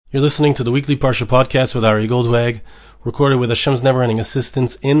You're listening to the weekly Parsha podcast with Ari Goldwag, recorded with Hashem's never-ending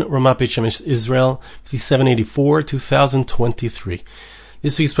assistance in Ramat Beit Shemesh, Israel, 5784, 2023.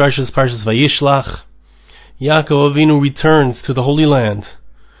 This week's Parsha is Parshas Vayishlach. Yaakov Avinu returns to the Holy Land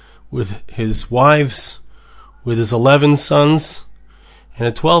with his wives, with his 11 sons, and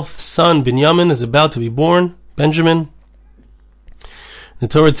a 12th son, Binyamin, is about to be born, Benjamin. The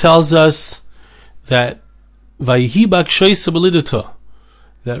Torah tells us that Vayihi b'akshoisa b'lidato,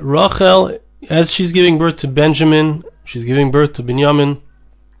 that Rachel, as she's giving birth to Benjamin, she's giving birth to Binyamin,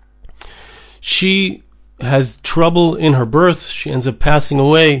 she has trouble in her birth. She ends up passing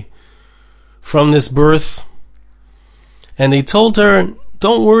away from this birth. And they told her,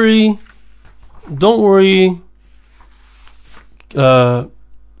 don't worry,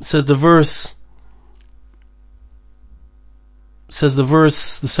 says the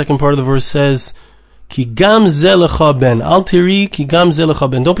second part of the verse says, Ki gam ze lecha ben. Al tiri ki gam ze lecha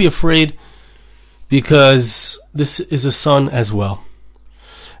ben. Don't be afraid, because this is a son as well.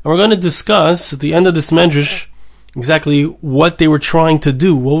 And we're going to discuss at the end of this medrash exactly what they were trying to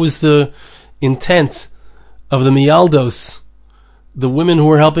do. What was the intent of the miyaldos, the women who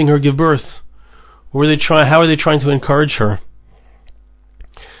were helping her give birth? How are they trying to encourage her?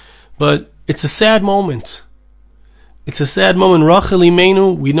 But it's a sad moment. Rachel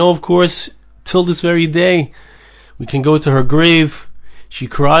Imenu, we know, of course, till this very day, we can go to her grave. She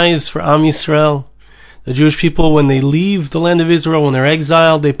cries for Am Yisrael. The Jewish people, when they leave the land of Israel, when they're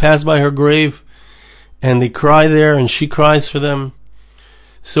exiled, they pass by her grave and they cry there, and she cries for them.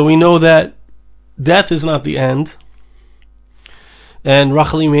 So we know that death is not the end. And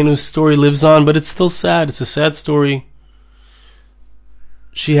Rachel Imenu's story lives on, but it's still sad. It's a sad story.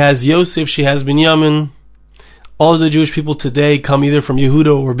 She has Yosef, she has Binyamin. All of the Jewish people today come either from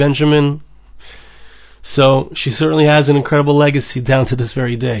Yehuda or Benjamin. So she certainly has an incredible legacy down to this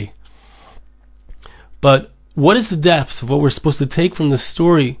very day. But what is the depth of what we're supposed to take from the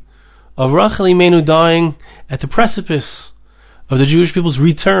story of Rachel Imenu dying at the precipice of the Jewish people's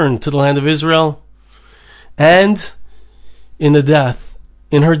return to the land of Israel? And in her death,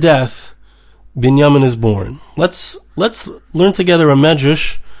 Binyamin is born. Let's learn together a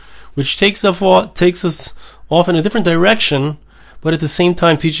medrash which takes us off in a different direction, but at the same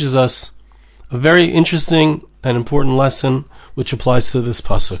time teaches us a very interesting and important lesson which applies to this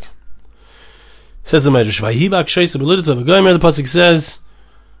pasuk. Says the medrash, the pasuk says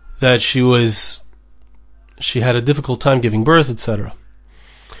that she had a difficult time giving birth, etc.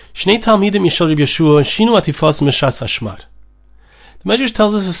 The medrash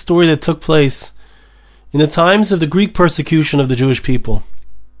tells us a story that took place in the times of the Greek persecution of the Jewish people.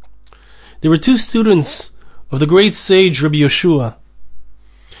 There were two students of the great sage Rabbi Yeshua.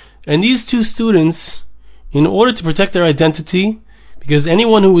 And these two students, in order to protect their identity, because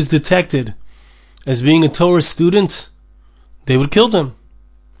anyone who was detected as being a Torah student, they would kill them.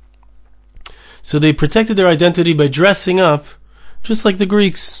 So they protected their identity by dressing up just like the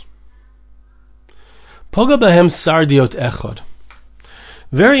Greeks. Poga bahem sardiot echad.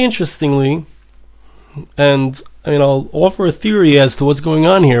 Very interestingly, and I'll offer a theory as to what's going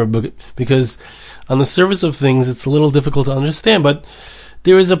on here, because on the surface of things it's a little difficult to understand, but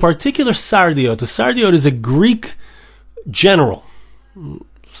there is a particular sardiot. A sardiot is a Greek general,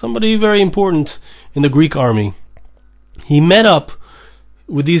 somebody very important in the Greek army. He met up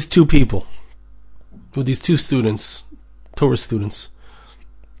with these two people, with these two students, Torah students.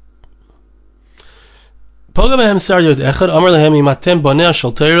 He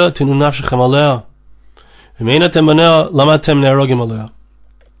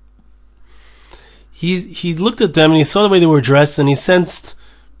looks at them and he saw the way they were dressed, and he sensed,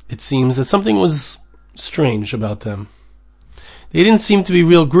 it seems, that something was strange about them. They didn't seem to be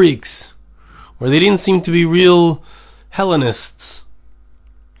real Greeks, or they didn't seem to be real Hellenists,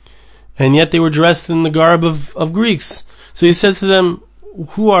 and yet they were dressed in the garb of Greeks. So he says to them,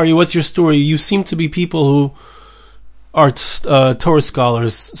 who are you? What's your story? You seem to be people who are Torah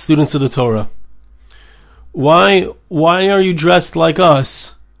scholars, students of the Torah. Why are you dressed like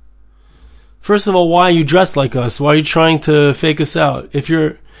us? First of all, why are you dressed like us? Why are you trying to fake us out? If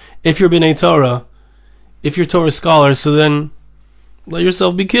you're B'nai Torah, if you're Torah scholars, so then let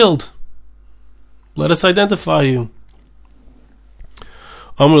yourself be killed. Let us identify you.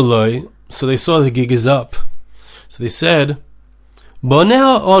 Amrulai, so they saw the gig is up. So they said,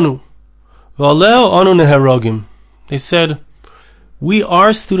 Boneh anu, v'aleo anu neherogim. They said, we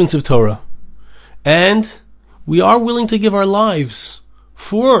are students of Torah, and we are willing to give our lives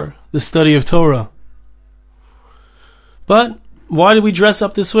for the study of Torah. But why do we dress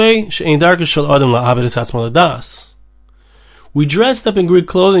up this way? We dressed up in Greek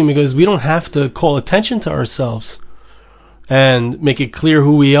clothing because we don't have to call attention to ourselves and make it clear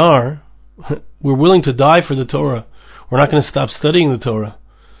who we are. We're willing to die for the Torah. We're not going to stop studying the Torah.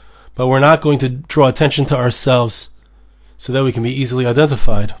 But we're not going to draw attention to ourselves so that we can be easily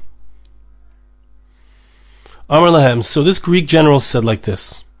identified. Amar lahem. So this Greek general said like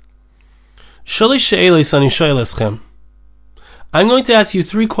this. I'm going to ask you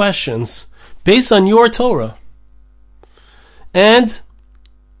 3 questions based on your Torah. And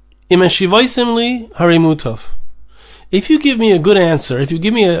if you give me a good answer, if you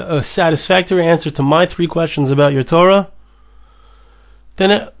give me a satisfactory answer to my 3 questions about your Torah,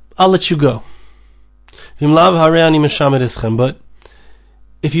 then I'll let you go. But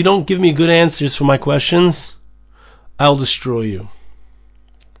if you don't give me good answers for my questions, I'll destroy you.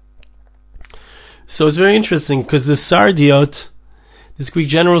 So it's very interesting because this Sardiot, this Greek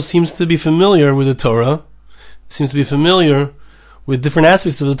general, seems to be familiar with the Torah, seems to be familiar with different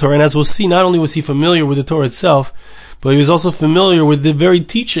aspects of the Torah, and as we'll see, not only was he familiar with the Torah itself, but he was also familiar with the very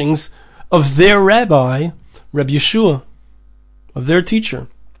teachings of their rabbi, Rabbi Yeshua, of their teacher.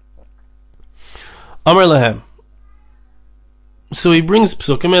 Amar lahem. So he brings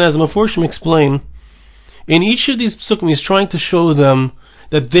psukim, and as Meforshim explain, in each of these psukim he's trying to show them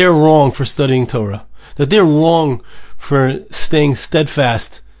that they're wrong for studying Torah, that they're wrong for staying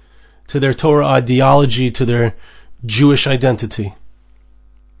steadfast to their Torah ideology, to their Jewish identity.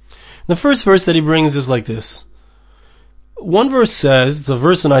 The first verse that he brings is like this. One verse says, it's a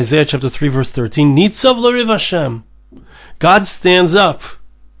verse in Isaiah chapter 3 verse 13, Nitzav l'riv Hashem. God stands up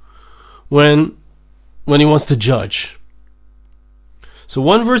when he wants to judge. So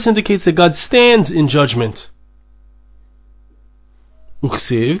one verse indicates that God stands in judgment.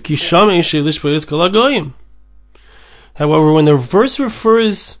 However, when the verse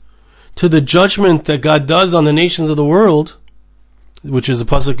refers to the judgment that God does on the nations of the world, which is a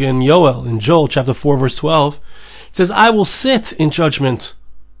pasuk in Yoel, in Joel chapter 4 verse 12, it says, I will sit in judgment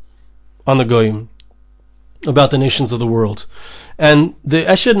on the Goyim, about the nations of the world. And the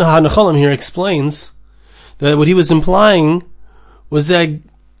Eshed HaNechalim here explains that what he was implying was that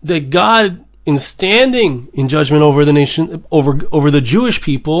God, in standing in judgment over the nation, over the Jewish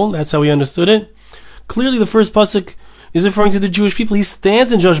people, that's how he understood it. Clearly the first pasuk is referring to the Jewish people. He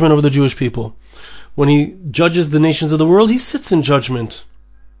stands in judgment over the Jewish people. When he judges the nations of the world, he sits in judgment.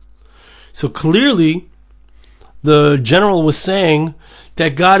 So clearly, the general was saying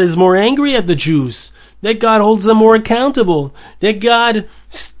that God is more angry at the Jews, that God holds them more accountable, that God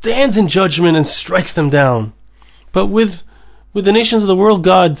stands in judgment and strikes them down. But with the nations of the world,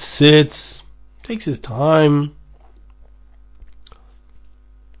 God sits, takes his time.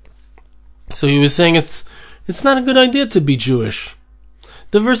 So he was saying it's not a good idea to be Jewish.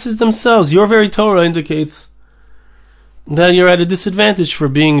 The verses themselves, your very Torah indicates that you're at a disadvantage for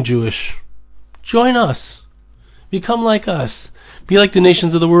being Jewish. Join us. Become like us. Be like the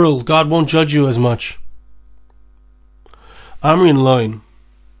nations of the world. God won't judge you as much. Amrin Loin.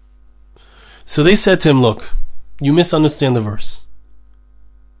 So they said to him, look, you misunderstand the verse.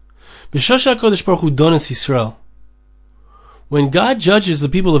 When God judges the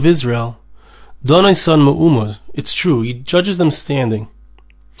people of Israel, it's true, he judges them standing.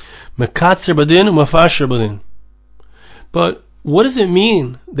 But what does it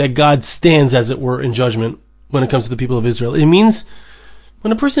mean that God stands, as it were, in judgment when it comes to the people of Israel? It means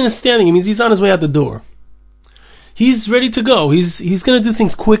when a person is standing, it means he's on his way out the door. He's ready to go. He's going to do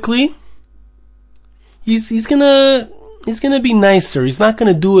things quickly. He's going to be nicer. He's not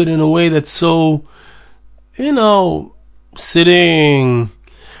going to do it in a way that's so, sitting,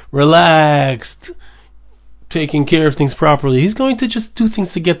 relaxed, taking care of things properly. He's going to just do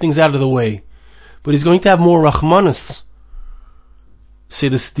things to get things out of the way. But he's going to have more Rahmanas, say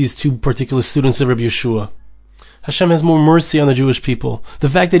these 2 particular students of Rabbi Yeshua. Hashem has more mercy on the Jewish people. The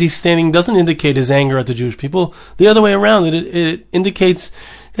fact that he's standing doesn't indicate his anger at the Jewish people. The other way around, it indicates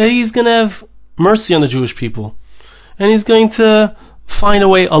that he's going to have mercy on the Jewish people. And he's going to find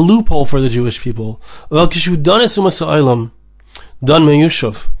a loophole for the Jewish people. When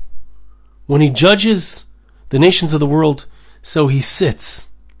he judges the nations of the world, so he sits.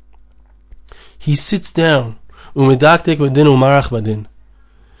 He sits down.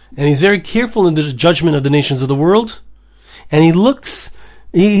 And he's very careful in the judgment of the nations of the world. And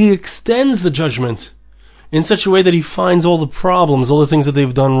he extends the judgment in such a way that he finds all the problems, all the things that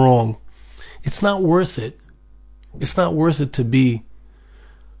they've done wrong. It's not worth it. It's not worth it to be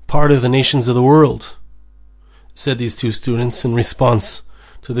part of the nations of the world, said these 2 students in response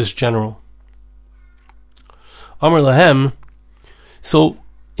to this general. Amar lahem. So,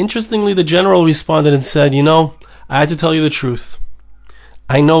 interestingly, the general responded and said, I had to tell you the truth.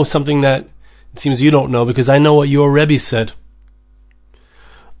 I know something that it seems you don't know, because I know what your Rebbe said.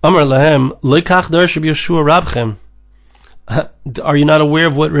 Amar lahem, lekach darsh Rabbi Yeshua rabchem. Are you not aware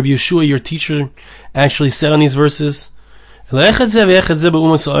of what Rabbi Yeshua, your teacher, actually said on these verses? He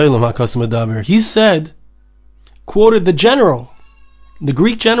said, quoted the general, the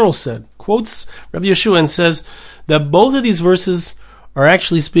Greek general said, quotes Rabbi Yeshua and says that both of these verses are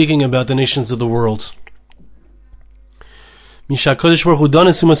actually speaking about the nations of the world. He said,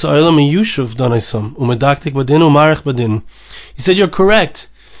 you're correct.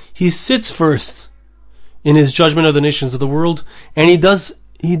 He sits first in his judgment of the nations of the world, and he does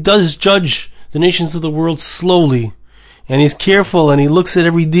judge the nations of the world slowly, and he's careful, and he looks at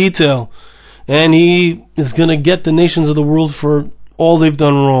every detail, and he is going to get the nations of the world for all they've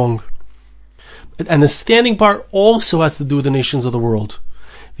done wrong. And the standing part also has to do with the nations of the world.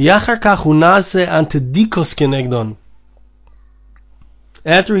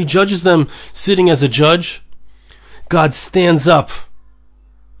 After he judges them sitting as a judge, God stands up.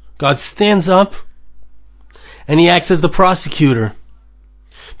 God stands up and he acts as the prosecutor.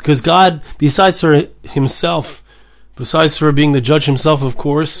 Because God, besides for himself, besides for being the judge himself, of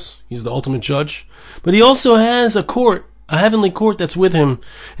course, he's the ultimate judge, but he also has a court, a heavenly court that's with him.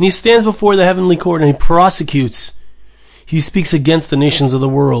 And he stands before the heavenly court and he prosecutes. He speaks against the nations of the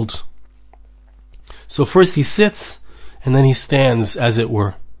world. So first he sits, and then he stands, as it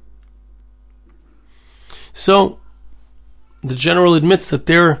were. So the general admits that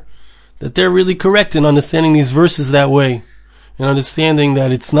they're really correct in understanding these verses that way, and understanding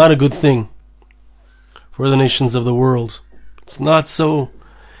that it's not a good thing for the nations of the world. It's not so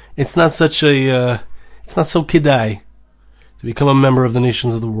kedai to become a member of the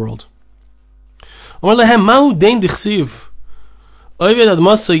nations of the world.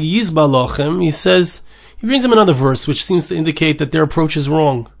 He says, he brings him another verse which seems to indicate that their approach is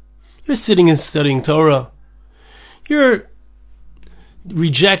wrong. You're sitting and studying Torah. You're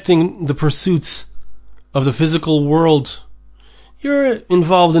rejecting the pursuits of the physical world. You're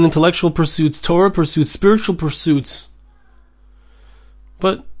involved in intellectual pursuits, Torah pursuits, spiritual pursuits.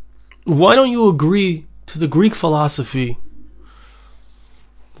 But why don't you agree to the Greek philosophy?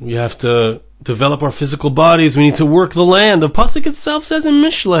 We have to develop our physical bodies. We need to work the land. The pasuk itself says in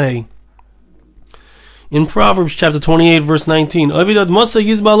Mishlei, in Proverbs chapter 28, verse 19, the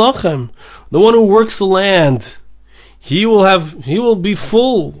one who works the land, he will be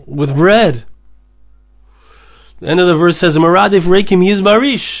full with bread. The end of the verse says, if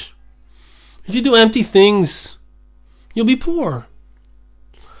you do empty things, you'll be poor.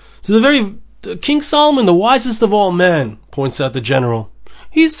 So King Solomon, the wisest of all men, points out the general.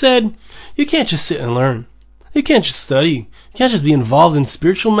 He said, you can't just sit and learn. You can't just study. You can't just be involved in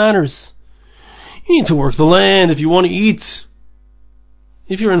spiritual matters. You need to work the land if you want to eat.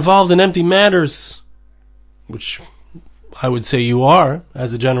 If you're involved in empty matters, which I would say you are,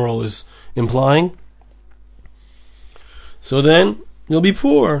 as the general is implying, so then you'll be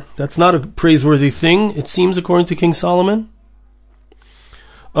poor. That's not a praiseworthy thing, it seems, according to King Solomon.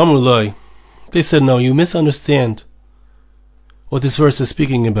 Amrulai, they said, no, you misunderstand what this verse is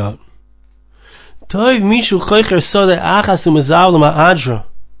speaking about.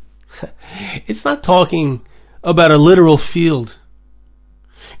 It's not talking about a literal field.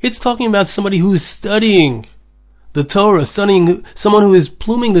 It's talking about somebody who is studying the Torah, someone who is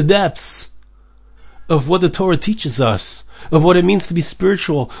pluming the depths of what the Torah teaches us, of what it means to be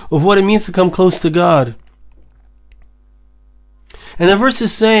spiritual, of what it means to come close to God. And the verse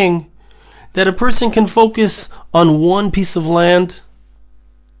is saying that a person can focus on one piece of land,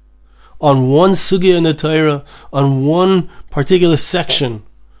 on one sugya in the Torah, on one particular section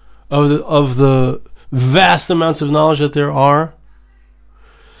of the vast amounts of knowledge that there are.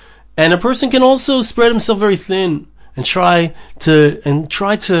 And a person can also spread himself very thin and try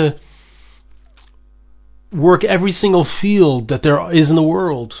to work every single field that there is in the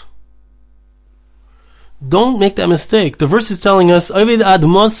world. Don't make that mistake. The verse is telling us, it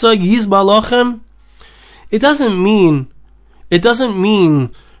doesn't mean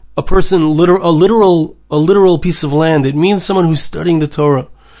a person, a literal piece of land. It means someone who's studying the Torah.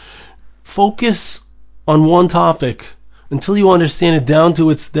 Focus on one topic until you understand it down to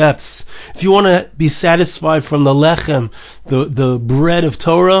its depths. If you want to be satisfied from the lechem, the bread of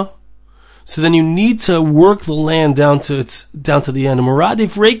Torah, so then you need to work the land down to the end.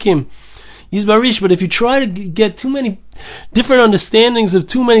 Moradif reikim yizbarish. But if you try to get too many different understandings of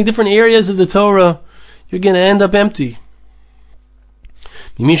too many different areas of the Torah, you're going to end up empty.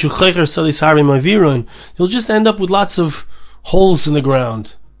 You'll just end up with lots of holes in the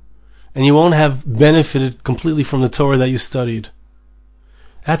ground. and you won't have benefited completely from the Torah that you studied.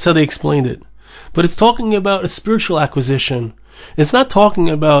 That's how they explained it. But it's talking about a spiritual acquisition. It's not talking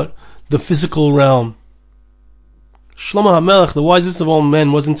about the physical realm. Shlomo HaMelech, the wisest of all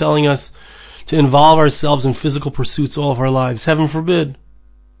men, wasn't telling us to involve ourselves in physical pursuits all of our lives. Heaven forbid.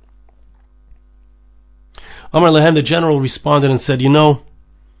 Amar Lehem, the general, responded and said, I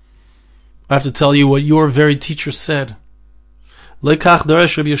have to tell you what your very teacher said. Lekach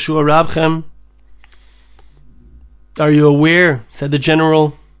Doresh Rabbi Yeshua Rabchem. Are you aware, said the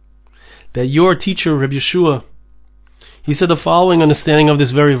general, that your teacher, Rabbi Yeshua, he said the following understanding of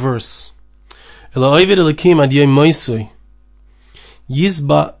this very verse.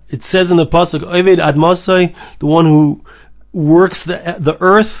 Yizba, it says in the pasuk, Oved ad Masai, the one who works the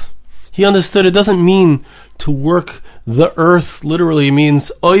earth. He understood it doesn't mean to work the earth literally. It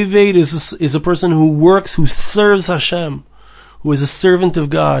means Oved is a person who works, who serves Hashem, who is a servant of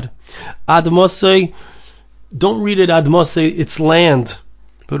God. Ad Masai, don't read it ad Masai, it's land,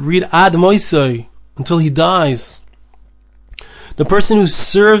 but read ad Masai until he dies. The person who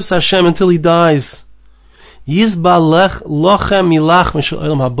serves Hashem until he dies. That's the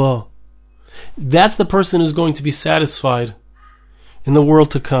person who's going to be satisfied in the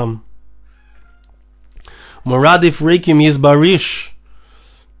world to come. Moradif Reikim Yizbarish.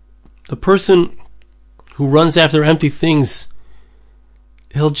 The person who runs after empty things,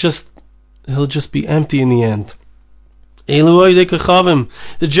 he'll just be empty in the end.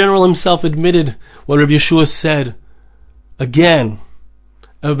 The general himself admitted what Rabbi Yeshua said again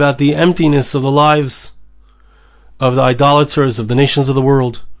about the emptiness of the lives of the idolaters of the nations of the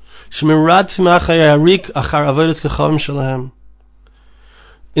world.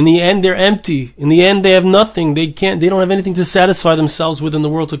 In the end, they're empty. In the end, they have nothing. They don't have anything to satisfy themselves with in the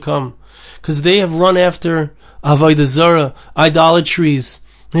world to come, because they have run after avodah zarah, idolatries.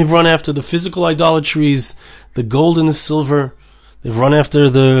 They've run after the physical idolatries, the gold and the silver. They've run after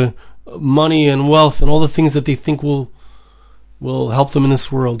the money and wealth and all the things that they think will help them in this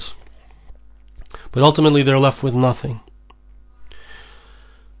world. But ultimately they're left with nothing.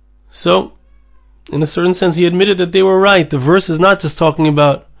 So, in a certain sense, he admitted that they were right. The verse is not just talking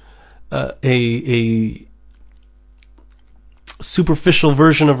about a superficial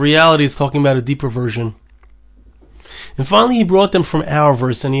version of reality. It's talking about a deeper version. And finally he brought them from our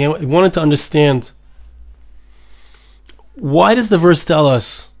verse, and he wanted to understand, why does the verse tell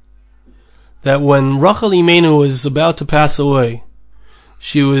us that when Rachel Imenu was about to pass away,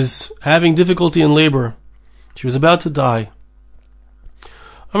 she was having difficulty in labor, she was about to die?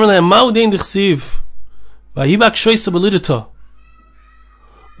 What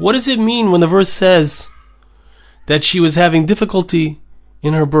does it mean when the verse says that she was having difficulty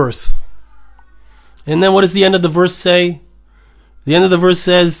in her birth? And then what does the end of the verse say? The end of the verse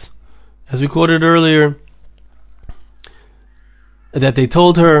says, as we quoted earlier, that they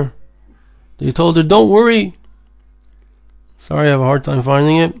told her, don't worry. Sorry, I have a hard time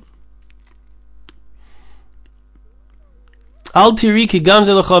finding it. Al tiri ki gam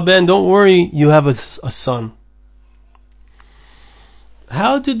ze lecha ben, don't worry, you have a son.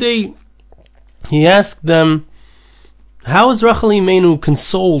 How did they, he asked them, how is Rachel Imenu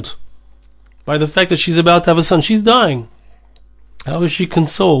consoled by the fact that she's about to have a son? She's dying. How is she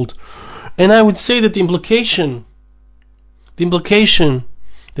consoled? And I would say that the implication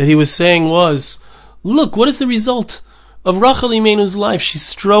that he was saying was, look, what is the result of Rachel Imenu's life? She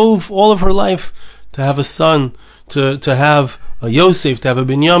strove all of her life to have a son, to have a Yosef, to have a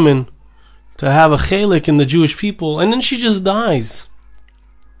Binyamin, to have a Chelik in the Jewish people, and then she just dies.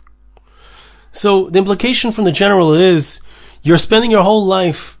 So the implication from the general is, you're spending your whole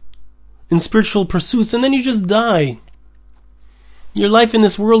life in spiritual pursuits, and then you just die. Your life in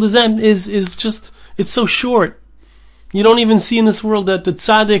this world is just, it's so short. You don't even see in this world that the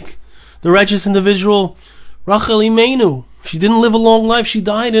tzaddik, the righteous individual, Rachel Imenu, she didn't live a long life. She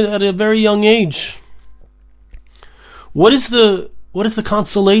died at a very young age. What is the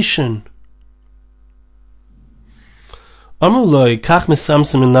consolation?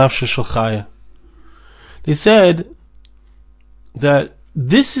 They said that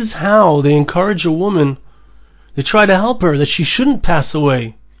this is how they encourage a woman. They try to help her, that she shouldn't pass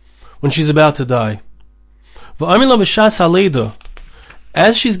away when she's about to die.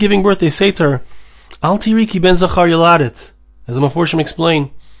 As she's giving birth, they say to her, Al tiriki ben zachar yaladet. As the Meforshim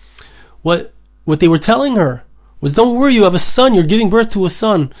explain, what they were telling her was, don't worry, you have a son, you're giving birth to a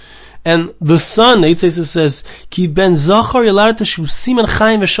son. And the son, the Yitzhak says, Ki ben zachar yaladet shu siman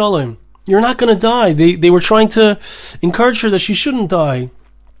chayim v'shalom. You're not going to die. They were trying to encourage her that she shouldn't die.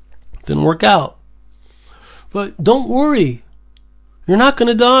 Didn't work out. But don't worry. You're not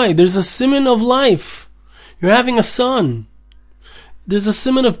going to die. There's a siman of life. You're having a son. There's a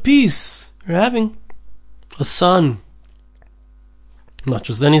siman of peace. You're having a son. Not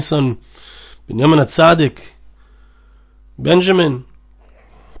just any son. Binyamin HaTzadik. Benjamin.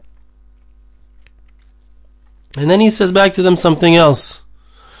 And then he says back to them something else.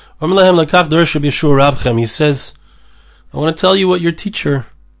 He says, I want to tell you what your teacher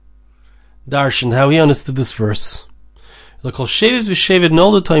darshaned, how he understood this verse. Every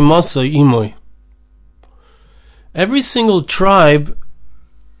single tribe,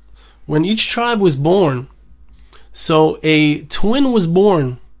 when each tribe was born, so a twin was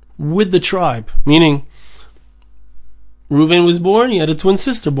born with the tribe, meaning Reuven was born, he had a twin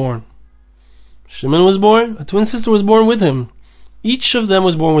sister born. Shimon was born, a twin sister was born with him. Each of them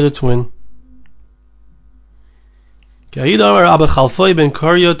was born with a twin.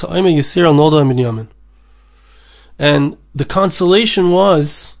 And the consolation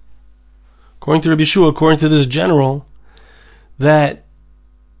was, according to Rabbi Yeshua, according to this general, that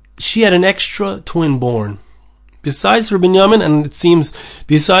she had an extra twin born. Besides for Binyamin, and it seems,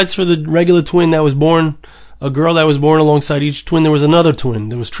 besides for the regular twin that was born, a girl that was born alongside each twin, there was another twin.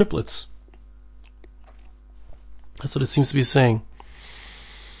 There was triplets. That's what it seems to be saying.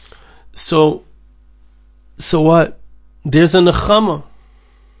 So what? There's a nechama.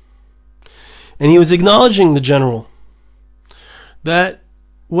 And he was acknowledging the general that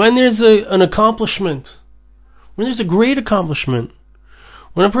when there's an accomplishment, when there's a great accomplishment,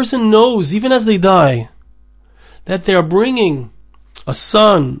 when a person knows, even as they die, that they are bringing a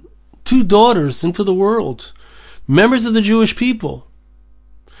son, 2 daughters into the world, members of the Jewish people,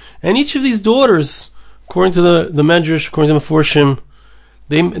 and each of these daughters, according to the Medrash, according to Meforshim,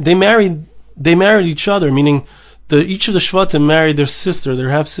 they married each other, meaning each of the Shvatim married their sister, their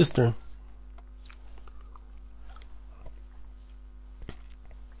half sister.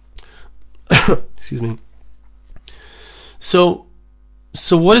 Excuse me. So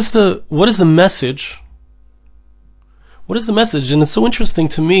what is the message? What is the message? And it's so interesting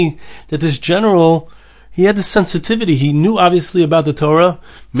to me that this general, he had this sensitivity. He knew obviously about the Torah.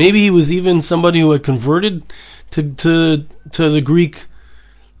 Maybe he was even somebody who had converted to the Greek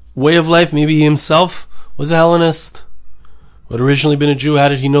way of life. Maybe he himself was a Hellenist, who had originally been a Jew. How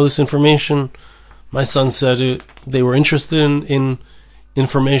did he know this information? My son said they were interested in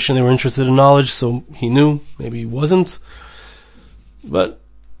information. They were interested in knowledge, so he knew. Maybe he wasn't, but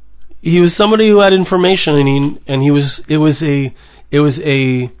he was somebody who had information, and he's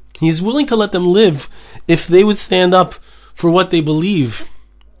willing to let them live if they would stand up for what they believe.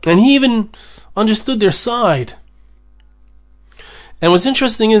 And he even understood their side. And what's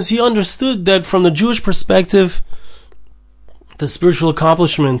interesting is he understood that from the Jewish perspective, the spiritual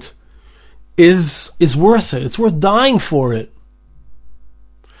accomplishment is worth it. It's worth dying for it.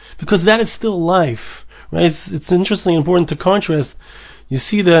 Because that is still life. Right? It's interesting and important to contrast. You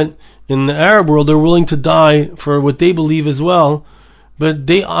see that in the Arab world, they're willing to die for what they believe as well, but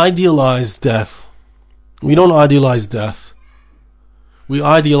they idealize death. We don't idealize death. We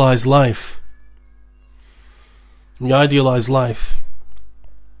idealize life. We idealize life.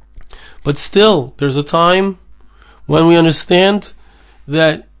 But still, there's a time when we understand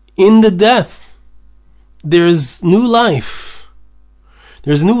that in the death, there is new life.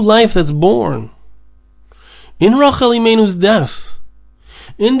 There's new life that's born. In Rachel Imenu's death,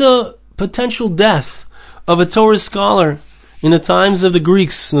 in the potential death of a Torah scholar in the times of the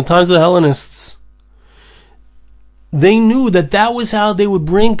Greeks, in the times of the Hellenists, they knew that was how they would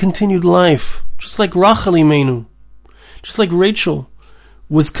bring continued life. Just like Rachel Imenu, just like Rachel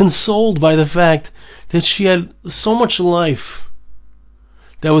was consoled by the fact that she had so much life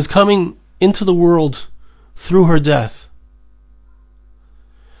that was coming into the world through her death.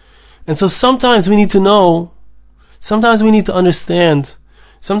 And so sometimes we need to know, sometimes we need to understand,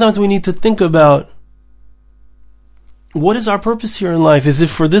 sometimes we need to think about, what is our purpose here in life? Is it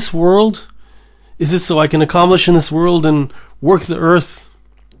for this world? Is it so I can accomplish in this world and work the earth?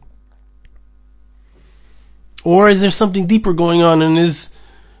 Or is there something deeper going on? And is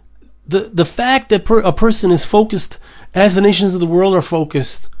the fact that a person is focused, as the nations of the world are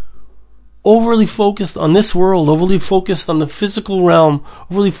focused, overly focused on this world, overly focused on the physical realm,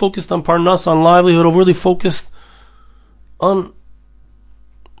 overly focused on parnas, on livelihood, overly focused on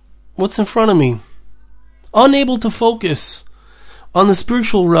what's in front of me, unable to focus on the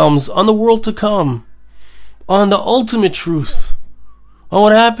spiritual realms, on the world to come, on the ultimate truth, on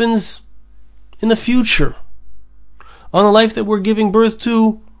what happens in the future, on the life that we're giving birth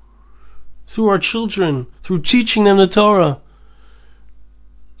to through our children, through teaching them the Torah,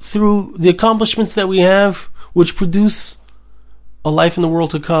 through the accomplishments that we have, which produce a life in the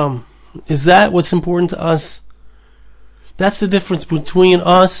world to come? Is that what's important to us? That's the difference between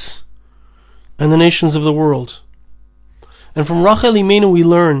us and the nations of the world. And from Rachel Imenu we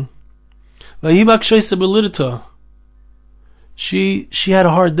learn, she had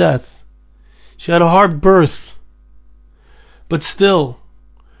a hard death. She had a hard birth. But still,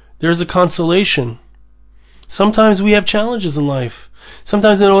 there's a consolation. Sometimes we have challenges in life.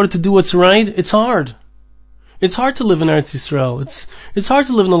 Sometimes in order to do what's right, it's hard. It's hard to live in Eretz Yisrael. It's hard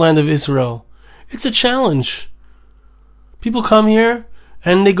to live in the land of Israel. It's a challenge. People come here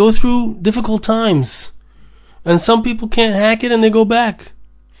and they go through difficult times. And some people can't hack it and they go back.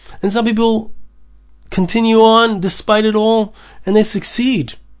 And some people continue on despite it all and they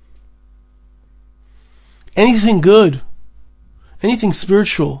succeed. Anything good, anything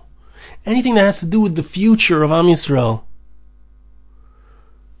spiritual, anything that has to do with the future of Am Yisrael,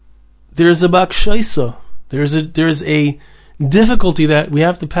 there's a bakshaisa. There's a difficulty that we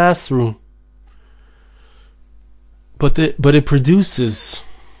have to pass through. But it produces.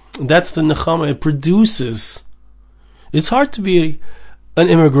 That's the nechama. It produces. It's hard to be an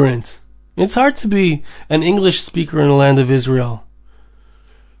immigrant. It's hard to be an English speaker in the land of Israel.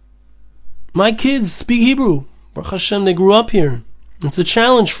 My kids speak Hebrew. Baruch Hashem, they grew up here. It's a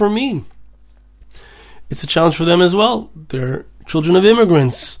challenge for me. It's a challenge for them as well. They're children of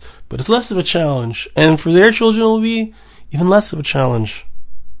immigrants. But it's less of a challenge. And for their children it will be even less of a challenge.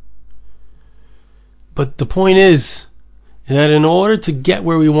 But the point is that in order to get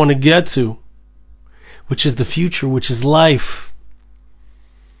where we want to get to, which is the future, which is life,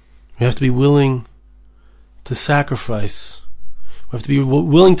 we have to be willing to sacrifice. We have to be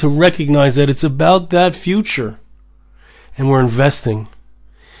willing to recognize that it's about that future. And we're investing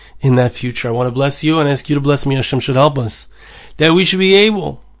in that future. I want to bless you and ask you to bless me. Hashem should help us. That we should be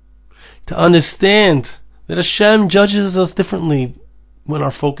able to understand that Hashem judges us differently when our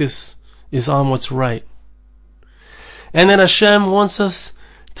focus is on what's right. And that Hashem wants us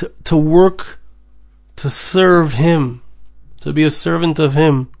to work to serve Him, to be a servant of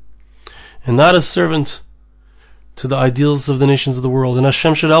Him, and not a servant to the ideals of the nations of the world. And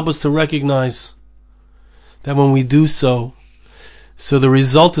Hashem should help us to recognize that when we do so the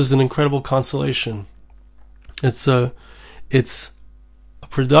result is an incredible consolation. It's a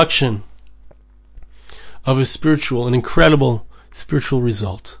production of an incredible spiritual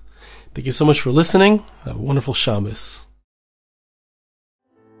result. Thank you so much for listening. Have a wonderful Shabbos.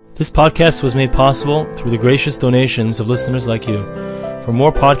 This podcast was made possible through the gracious donations of listeners like you. For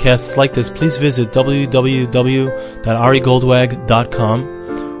more podcasts like this, please visit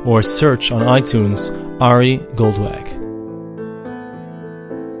www.arigoldwag.com or search on iTunes Ari Goldwag.